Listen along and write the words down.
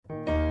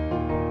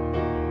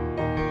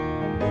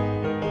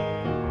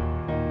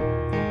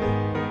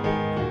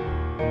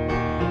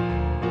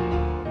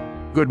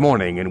Good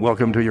morning and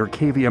welcome to your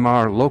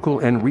KVMR local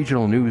and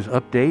regional news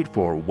update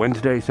for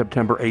Wednesday,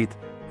 September 8th.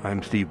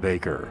 I'm Steve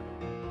Baker.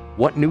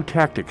 What new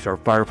tactics are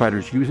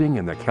firefighters using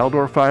in the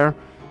Caldor fire?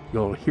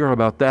 You'll hear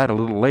about that a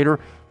little later.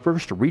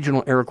 First,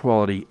 regional air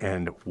quality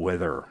and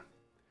weather.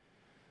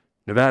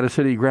 Nevada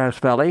City, Grass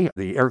Valley,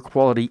 the air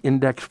quality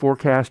index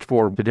forecast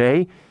for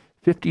today,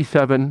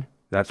 57,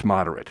 that's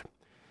moderate.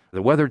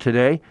 The weather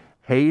today,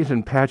 haze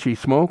and patchy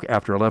smoke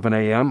after 11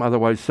 a.m.,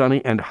 otherwise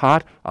sunny and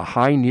hot, a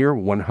high near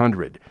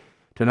 100.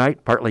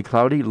 Tonight, partly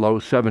cloudy, low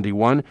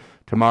 71.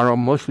 Tomorrow,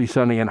 mostly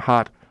sunny and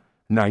hot,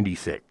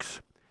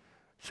 96.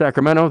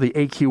 Sacramento, the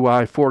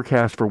AQI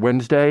forecast for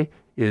Wednesday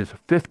is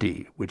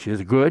 50, which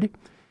is good.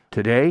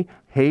 Today,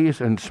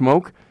 haze and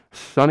smoke,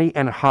 sunny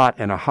and hot,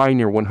 and a high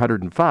near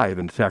 105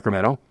 in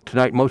Sacramento.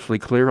 Tonight, mostly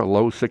clear, a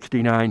low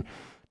 69.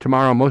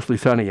 Tomorrow, mostly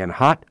sunny and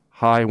hot,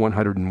 high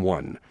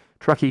 101.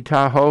 Truckee,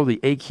 Tahoe, the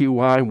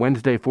AQI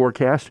Wednesday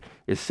forecast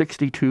is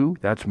 62,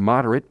 that's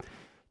moderate.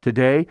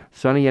 Today,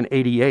 sunny and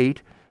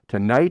 88.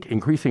 Tonight,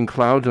 increasing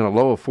clouds and a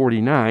low of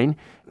 49.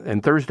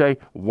 And Thursday,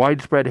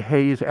 widespread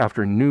haze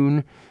after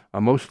noon,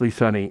 mostly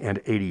sunny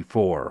and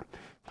 84.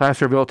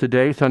 Placerville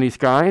today, sunny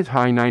skies,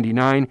 high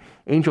 99.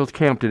 Angels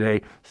Camp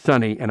today,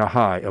 sunny and a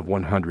high of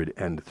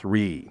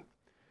 103.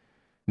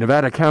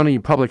 Nevada County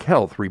Public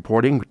Health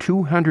reporting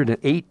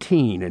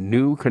 218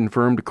 new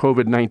confirmed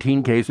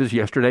COVID-19 cases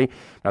yesterday.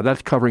 Now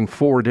that's covering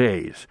 4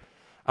 days.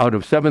 Out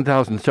of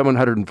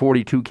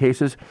 7,742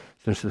 cases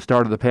since the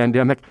start of the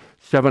pandemic,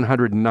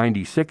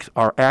 796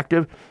 are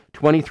active,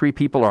 23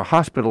 people are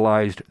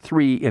hospitalized,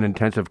 3 in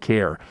intensive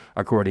care,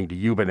 according to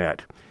UBNet.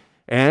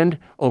 And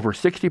over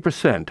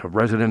 60% of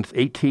residents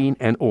 18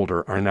 and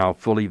older are now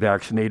fully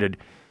vaccinated.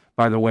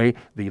 By the way,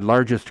 the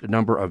largest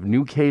number of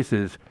new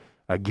cases,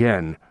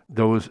 again,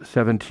 those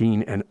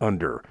 17 and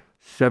under,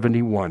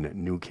 71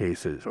 new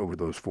cases over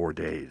those 4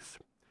 days.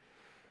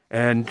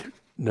 And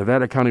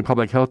Nevada County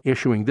Public Health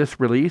issuing this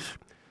release.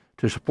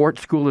 To support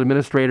school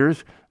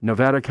administrators,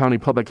 Nevada County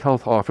Public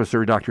Health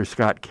Officer Dr.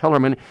 Scott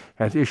Kellerman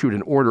has issued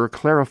an order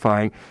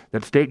clarifying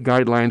that state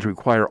guidelines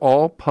require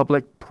all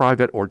public,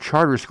 private, or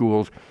charter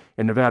schools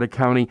in Nevada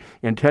County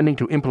intending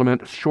to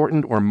implement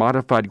shortened or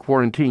modified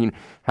quarantine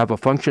have a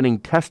functioning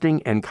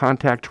testing and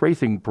contact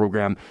tracing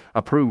program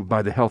approved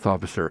by the health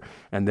officer,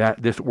 and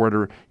that this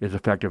order is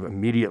effective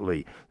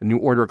immediately. The new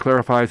order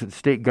clarifies that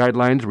state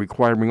guidelines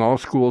requiring all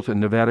schools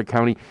in Nevada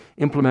County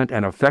implement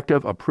an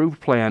effective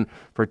approved plan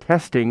for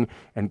testing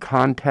and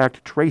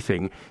contact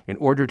tracing in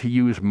order to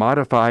use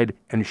modified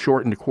and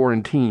shortened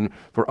quarantine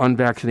for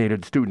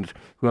unvaccinated students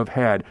who have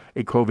had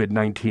a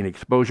COVID-19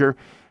 exposure.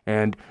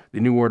 And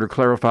the new order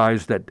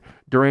clarifies that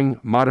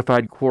during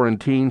modified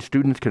quarantine,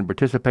 students can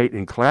participate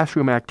in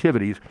classroom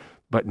activities,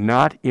 but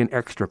not in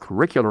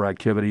extracurricular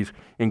activities,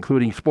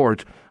 including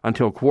sports,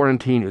 until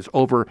quarantine is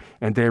over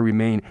and they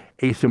remain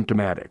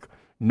asymptomatic.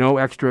 No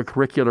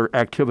extracurricular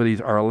activities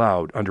are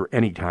allowed under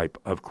any type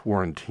of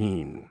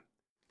quarantine.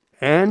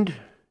 And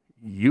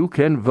you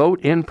can vote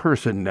in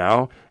person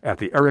now at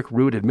the Eric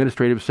Root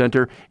Administrative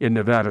Center in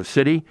Nevada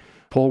City.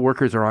 Poll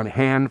workers are on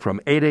hand from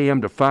 8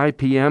 a.m. to 5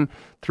 p.m.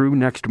 through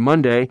next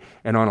Monday,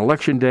 and on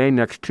Election Day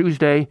next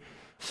Tuesday,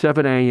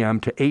 7 a.m.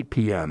 to 8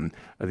 p.m.,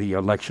 the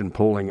election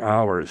polling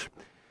hours.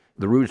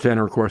 The Root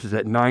Center, of course, is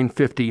at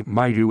 950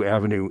 Maidu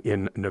Avenue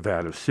in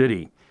Nevada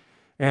City.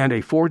 And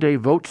a 4-day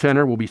vote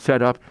center will be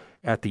set up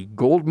at the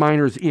Gold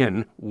Miners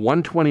Inn,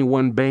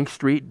 121 Bank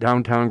Street,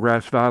 downtown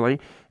Grass Valley,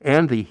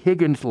 and the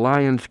Higgins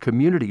Lions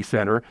Community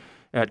Center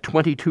at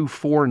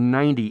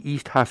 22490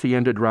 East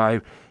Hacienda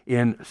Drive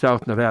in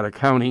South Nevada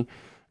County.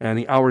 And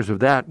the hours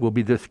of that will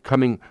be this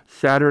coming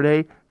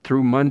Saturday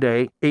through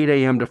Monday, 8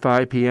 a.m. to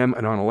 5 p.m.,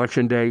 and on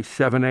Election Day,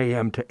 7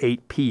 a.m. to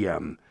 8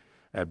 p.m.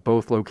 at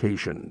both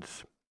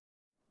locations.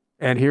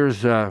 And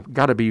here's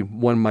got to be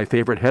one of my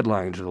favorite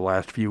headlines of the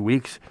last few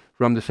weeks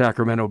from the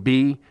Sacramento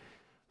Bee.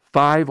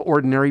 5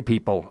 ordinary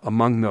people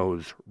among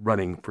those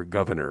running for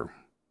governor.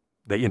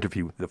 They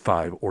interview the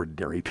 5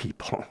 ordinary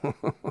people.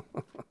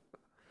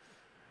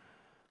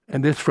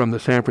 And this from the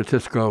San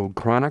Francisco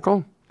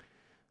Chronicle.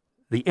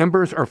 The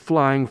embers are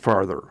flying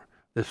farther.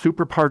 The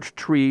super-parched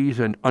trees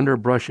and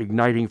underbrush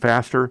igniting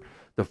faster.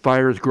 The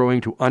fires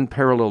growing to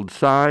unparalleled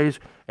size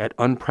at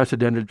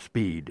unprecedented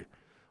speed.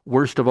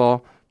 Worst of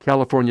all,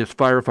 California's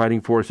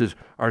firefighting forces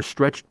are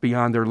stretched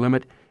beyond their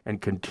limit and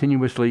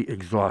continuously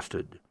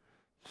exhausted.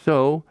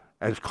 So,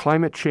 as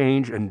climate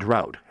change and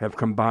drought have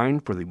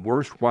combined for the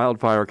worst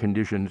wildfire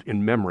conditions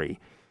in memory,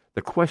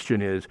 the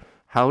question is,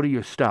 how do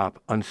you stop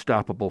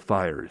unstoppable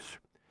fires?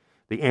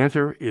 The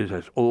answer is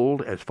as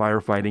old as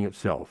firefighting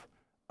itself: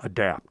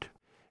 adapt.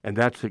 And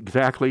that's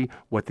exactly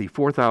what the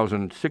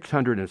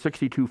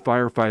 4,662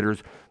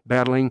 firefighters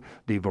battling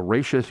the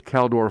voracious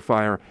Caldor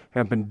fire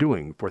have been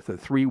doing for the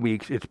 3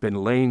 weeks it's been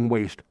laying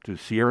waste to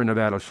Sierra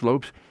Nevada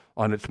slopes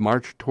on its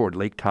march toward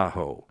Lake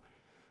Tahoe.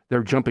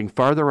 They're jumping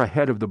farther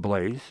ahead of the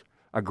blaze,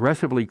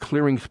 aggressively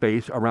clearing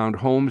space around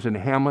homes and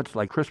hamlets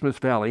like Christmas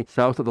Valley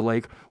south of the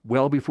lake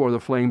well before the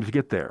flames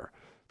get there.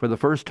 For the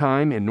first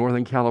time in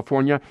Northern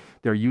California,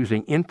 they're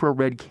using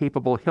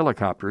infrared-capable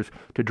helicopters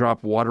to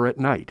drop water at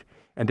night.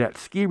 And at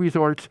ski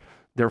resorts,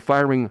 they're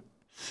firing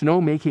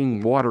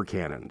snow-making water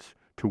cannons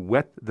to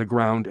wet the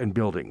ground and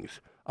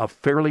buildings, a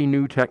fairly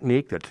new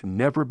technique that's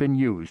never been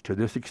used to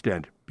this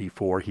extent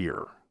before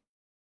here.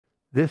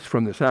 This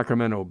from the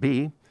Sacramento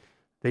Bee.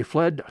 They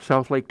fled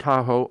South Lake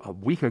Tahoe a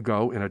week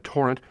ago in a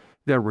torrent.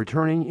 They're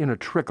returning in a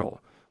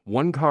trickle,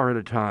 one car at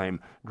a time,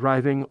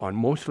 driving on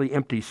mostly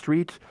empty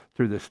streets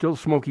through the still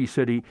smoky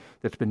city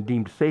that's been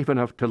deemed safe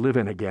enough to live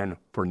in again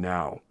for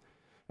now.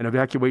 An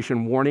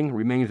evacuation warning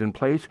remains in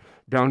place,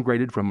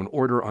 downgraded from an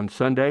order on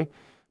Sunday.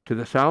 To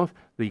the south,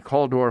 the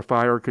Caldor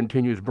fire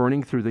continues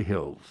burning through the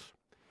hills.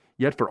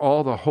 Yet for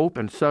all the hope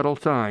and subtle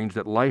signs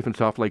that life in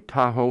South Lake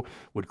Tahoe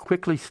would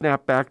quickly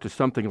snap back to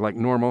something like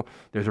normal,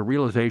 there's a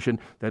realization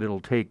that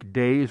it'll take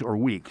days or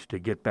weeks to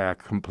get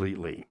back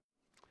completely.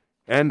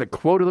 And the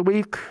quote of the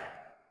week,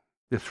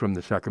 this from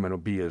the Sacramento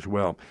Bee as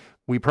well.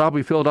 We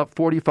probably filled up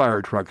 40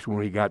 fire trucks when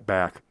we got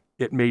back.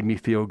 It made me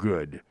feel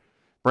good.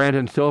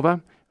 Brandon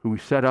Silva, who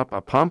set up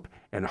a pump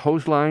and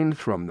hose lines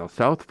from the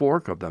South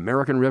Fork of the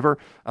American River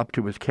up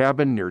to his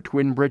cabin near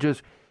Twin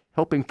Bridges,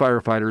 helping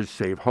firefighters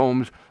save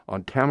homes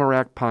on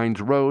Tamarack Pines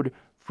Road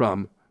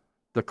from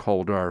the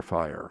Caldor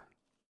fire.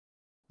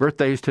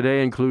 Birthdays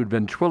today include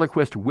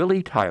ventriloquist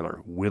Willie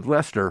Tyler with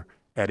Lester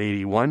at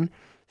 81,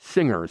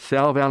 singer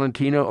Sal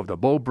Valentino of the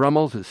Beau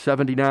Brummels is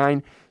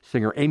 79,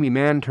 singer Amy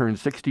Mann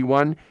turns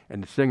 61,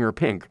 and singer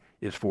Pink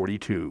is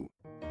 42.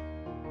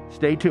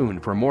 Stay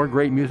tuned for more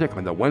great music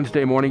on the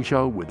Wednesday Morning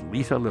Show with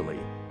Lisa Lilly.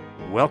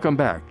 Welcome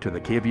back to the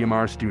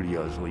KVMR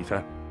studios,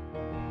 Lisa.